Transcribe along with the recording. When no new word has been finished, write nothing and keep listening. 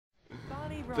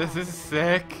This is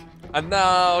sick. And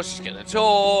now she's gonna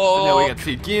talk. And now we get to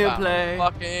see gameplay.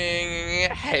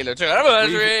 Fucking Halo 2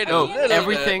 anniversary. No, Da, da, da, da.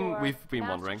 everything we've been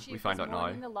Master wondering, Chief we find was out now.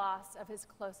 mourning the loss of his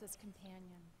closest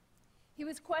companion. He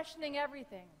was questioning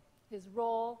everything, his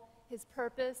role, his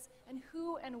purpose, and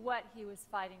who and what he was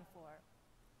fighting for.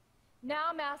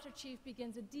 Now Master Chief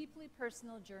begins a deeply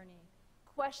personal journey,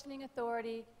 questioning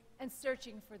authority and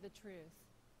searching for the truth.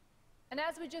 And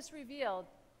as we just revealed,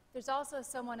 there's also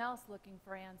someone else looking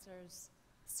for answers,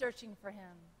 searching for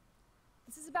him.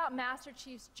 This is about Master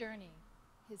Chief's journey,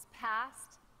 his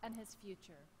past and his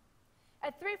future.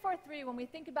 At 343, when we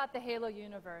think about the Halo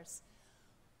universe,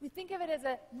 we think of it as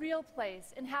a real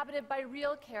place inhabited by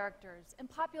real characters and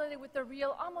populated with a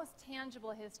real, almost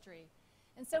tangible history.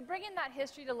 And so bringing that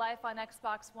history to life on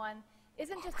Xbox One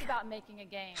isn't just about making a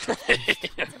game.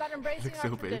 It's about embracing our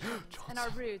traditions and our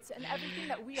roots and everything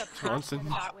that we are passionate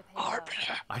about with Halo.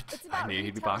 It's about knew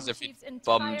he'd be retelling back. Chief's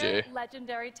Bummed entire you.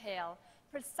 legendary tale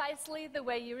precisely the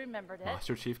way you remembered it.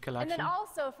 Master Chief And Collection. then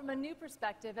also from a new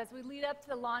perspective as we lead up to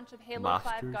the launch of Halo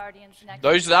Masters. 5 Guardians next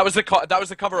That was year.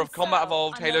 the cover of Combat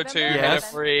Evolved, on Halo 2, November Halo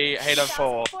 11th, 3, Halo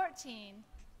 4. 2014,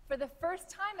 for the first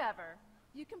time ever,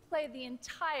 you can play the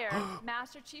entire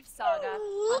Master Chief saga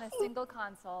on a single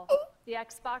console, the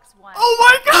Xbox One.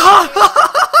 Oh my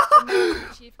god! The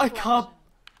Master Chief I can't- Collection.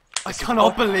 I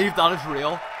cannot believe that is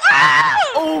real.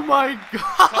 Oh my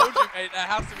god! Told you, mate, there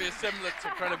has to be a semblance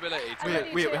of credibility to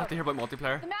it. Wait, we have to hear about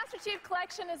multiplayer. The Master Chief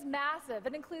Collection is massive.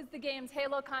 It includes the games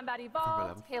Halo Combat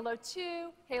Evolved, Halo 2,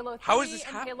 Halo 3, How is this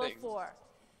and Halo happening? 4.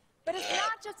 But it's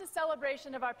not just a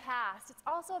celebration of our past. It's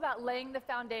also about laying the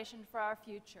foundation for our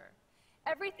future.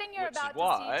 Everything you're Which is about to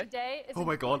why- see today is Oh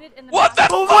my God. included in the What the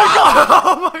Master Oh my god!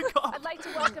 Oh my god! I'd like to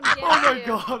welcome Dan Oh my Liu,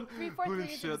 God. Holy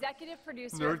 343's shit. executive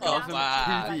producer of the Nerdgasm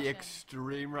Master to the Chief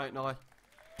extreme right now.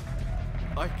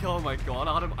 Oh my god,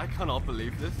 Adam, I cannot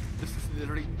believe this. This is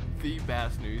literally the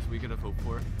best news we could have hoped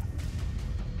for.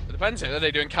 It depends. Are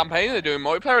they doing campaign? Are they doing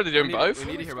multiplayer? Are they doing both?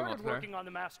 We need to hear about started multiplayer. working on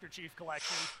the Master Chief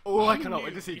Collection. Oh, I we cannot knew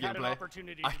wait to see we had an gameplay.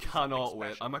 opportunity I to do something cannot wait.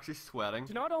 special. I'm actually sweating.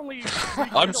 To not only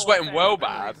I'm sweating well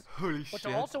bad. Holy but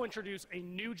shit. to also introduce a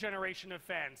new generation of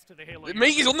fans to the Halo. The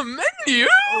meat is on the menu!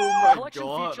 Oh my Collection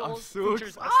god, I'm features, so features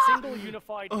excited. a single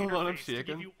unified Oh man, I'm interface to give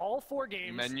shaking. you all 4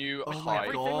 games Menu Oh my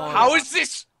high. god. How is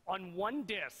this? on one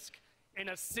disc in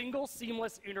a single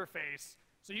seamless interface,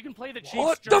 so you can play the Chief's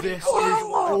What the journey. This is,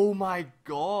 Oh. oh my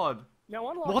god. Now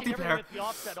unlocking everything Multiplayer. at the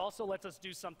offset also lets us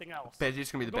do something else. Bet it's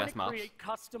gonna be the We're best going to maps. create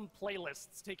custom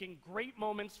playlists, taking great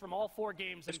moments from all 4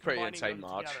 games It's and pretty combining insane, them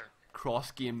March. together.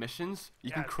 Cross game missions. You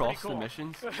Yeah, can it's pretty cross the cool.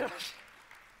 missions.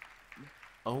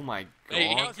 Oh my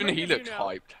Hey, god. even he As many of looked you know,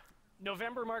 hyped.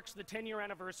 November marks the 10-year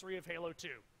anniversary of Halo 2.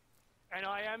 And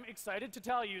I am excited to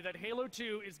tell you that Halo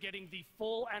 2 is getting the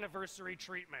full anniversary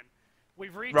treatment.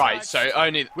 We've retouched Right, so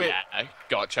only. Wait. Yeah,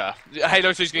 gotcha.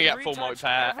 Halo 2's gonna We've get full retouched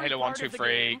multiplayer. every Halo 1, part 2, of the 3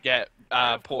 game, get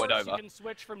and of ported course over. You can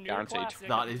switch from new to Guaranteed. classic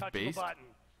That at the is touch of a beast. button.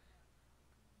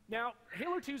 Now,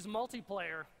 Halo 2's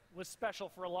multiplayer was special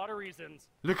for a lot of reasons.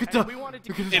 Look at and the we wanted to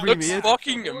look keep at It this looks remade.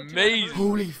 fucking Halo 2 amazing.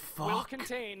 Holy will fuck.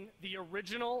 contain the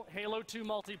original Halo 2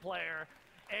 multiplayer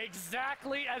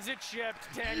exactly as it shipped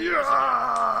 10 years ago.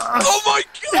 Oh my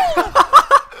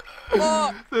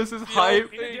god! This is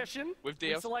hype. In addition, With we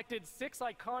DLC. selected 6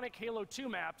 iconic Halo 2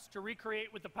 maps to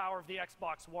recreate with the power of the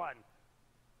Xbox One.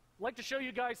 I'd like to show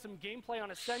you guys some gameplay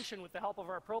on Ascension with the help of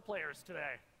our pro players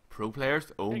today. Pro players?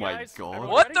 Oh Hey my guys, god. everyone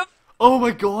What ready? the? Oh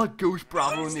my god, Ghost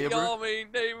Bravo Who's the neighbor. army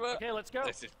neighbor? Okay, let's go.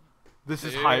 This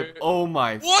is Dude. hype. Oh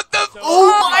my. What the? So,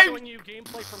 Oh I'm my- showing you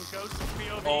gameplay from Ghost's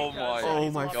POV. Oh 'cause my Oh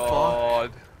he's my a lot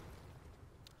god.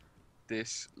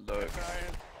 This looks.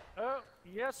 better. Oh,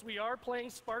 yes, we are playing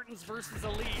Spartans versus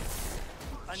Elites.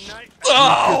 A night.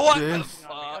 Oh, what the this.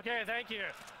 fuck? Okay, thank you.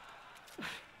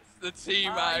 The team,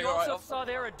 You man. also Right. saw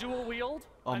there a dual wield.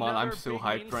 Oh man, I'm another so big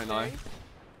hyped right now. mainstay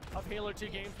Of Halo 2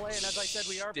 gameplay, and as I said,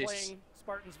 we are This- playing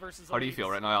Spartans versus Elites. How do you feel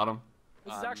right now, Adam?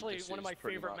 This is actually this one of is my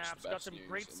pretty favorite much maps. the Got best some news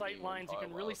great in sight the lines. You entire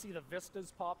can really world. see the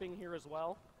vistas popping here as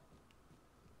well.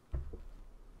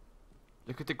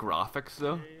 Look at the graphics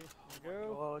though. Okay, there we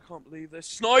go. Oh, I can't believe this.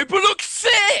 Sniper looks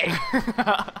sick!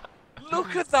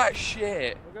 Look at that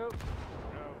shit. There we go.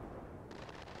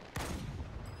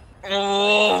 No.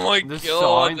 Oh my The god,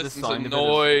 sound- the listen sound to of it is-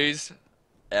 noise.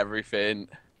 Everything.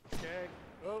 Okay.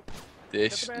 Oh.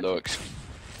 This Get the bench. looks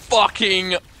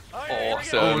fucking Oh, yeah, here we go.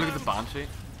 awesome. Oh, look at the Banshee.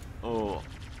 Oh.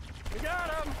 We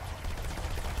got him.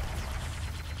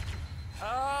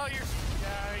 Oh, you're.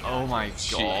 Yeah, we got Oh him. my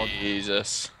god.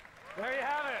 Jesus. There you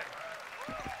have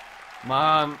it.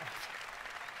 Man,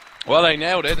 Well, they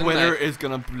nailed it, didn't Twitter they? is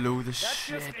gonna blow the That's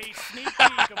shit. just a sneak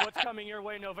peek of what's coming your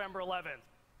way November 11th.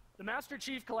 The Master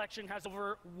Chief Collection has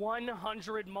over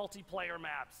 100 multiplayer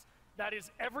maps. That is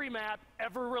every map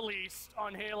ever released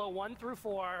on Halo 1 through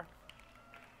 4,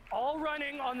 all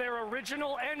running on their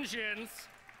original engines,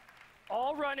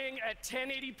 all running at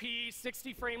 1080p,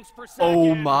 60 frames per second.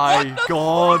 Oh my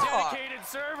god. Dedicated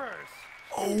servers.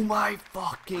 Oh my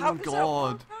fucking How does that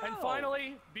god. work And out?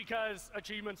 finally, because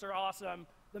achievements are awesome,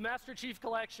 the Master Chief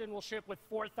Collection will ship with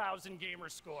 4,000 gamer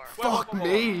score. Fuck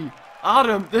me.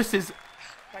 Adam, this is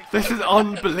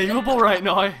unbelievable right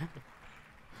now.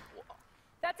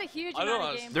 That's a huge I don't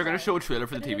amount of know. gameplay. They're gonna show a trailer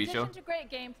for the But in TV show. addition to great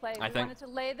gameplay, I we think. wanted to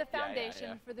lay the foundation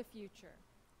yeah. for the future.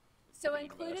 So The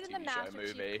included in the TV show Master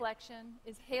movie. Chief Collection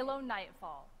is Halo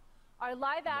Nightfall, our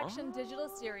live-action digital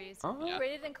series Oh.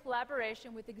 created in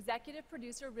collaboration with executive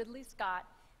producer Ridley Scott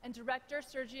and director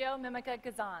Sergio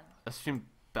Mimica-Gazan. That's from The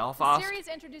Belfast. series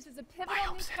introduces a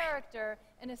pivotal new character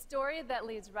in a story that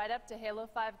leads right up to Halo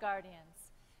 5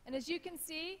 Guardians. And as you can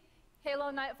see, Halo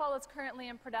Nightfall is currently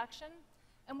in production,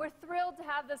 and we're thrilled to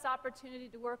have this opportunity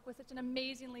to work with such an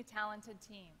amazingly talented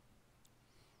team.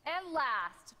 And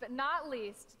last but not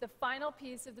least, the final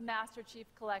piece of the Master Chief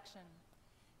Collection.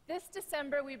 This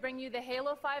December, we bring you the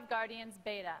Halo 5 Guardians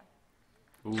beta.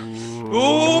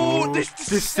 Ooh, this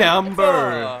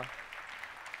December.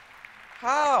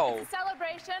 How? It's a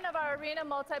celebration of our arena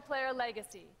multiplayer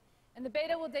legacy, and the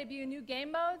beta will debut new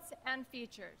game modes and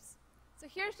features. So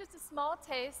here's just a small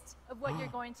taste of what you're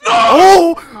going to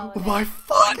Oh holiday. my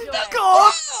fucking Enjoy.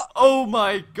 god. Oh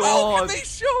my How can god. they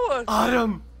show us?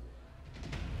 Adam.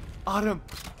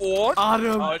 What?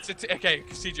 Adam. Oh, okay,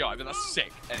 CGI, but that's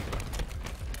sick. Anyway,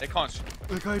 they can't.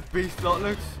 Look how beast that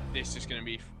looks. This is gonna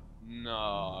be.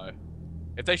 No.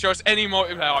 If they show us any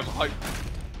multiplayer, I'm hyped.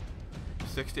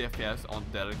 60 FPS on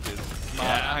dedicated. Yeah.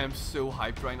 Man, I am so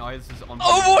hyped right now. This is unbelievable.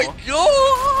 Oh my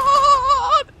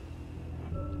god!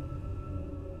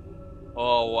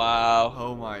 Oh wow.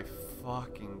 Oh my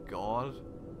fucking god.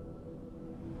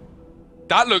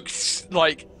 That looks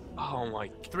like. Oh my.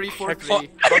 343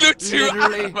 Halo 2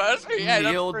 literally anniversary. Yeah, that's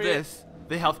nailed pretty- this.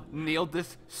 They have nailed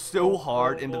this so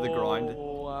hard into the ground.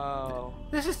 Oh wow.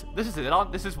 This is it. Adam.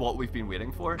 This is what we've been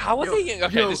waiting for. How are they?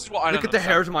 Okay, Yo, this is what I look don't at the understand.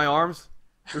 hairs on my arms.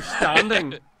 They're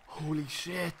standing. Holy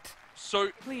shit. So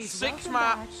Please 6 welcome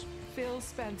maps. back Phil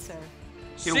Spencer.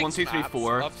 Halo 1, 2, 3,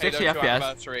 4, 60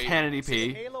 FPS,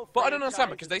 1080p. But I don't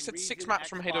understand because they said 6 maps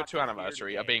from Halo 2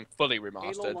 Anniversary are being fully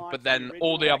remastered, but then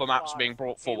all the other maps are being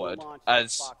brought forward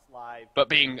but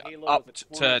being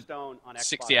upped to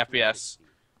 60 FPS,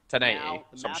 1080,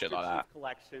 some shit like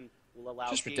that.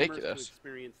 Just ridiculous.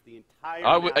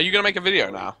 Are you gonna make a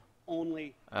video now?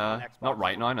 Not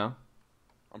right now, no.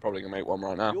 I'm probably gonna make one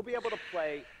right now. You'll be able to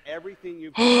play everything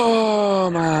you've Oh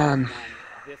man.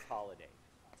 this holiday.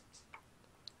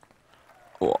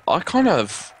 Well, I kind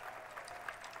of.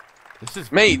 This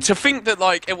is Mate, to think that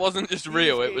like it wasn't just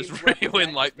real, it was real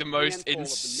in like the most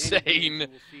insane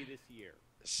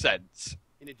sense.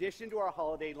 In addition to our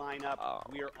holiday lineup, Oh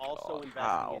we are my also God, investing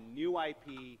how? in new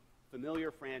IP,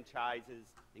 familiar franchises,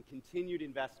 and continued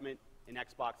investment in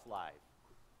Xbox Live.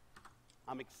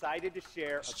 I'm excited to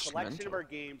share a This is collection of mental. our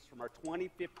games from our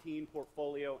 2015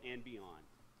 portfolio and beyond.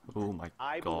 Oh my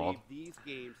I god. believe these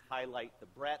games highlight the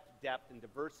breadth, depth, and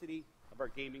diversity of our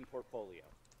gaming portfolio.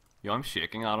 Yo, I'm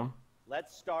shaking, Adam.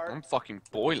 Let's start I'm fucking with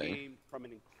a boiling. game from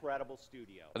an incredible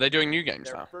studio. Are they doing new games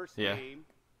Their now? first Yeah. game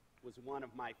was one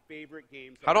of my favorite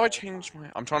games. How of do I all change time.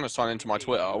 my? I'm trying to sign into my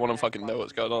Twitter. I want to fucking know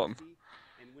what's going on.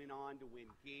 And went on to win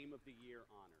Game of the Year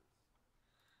honors.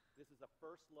 This is a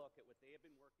first look at what they have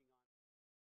been working on.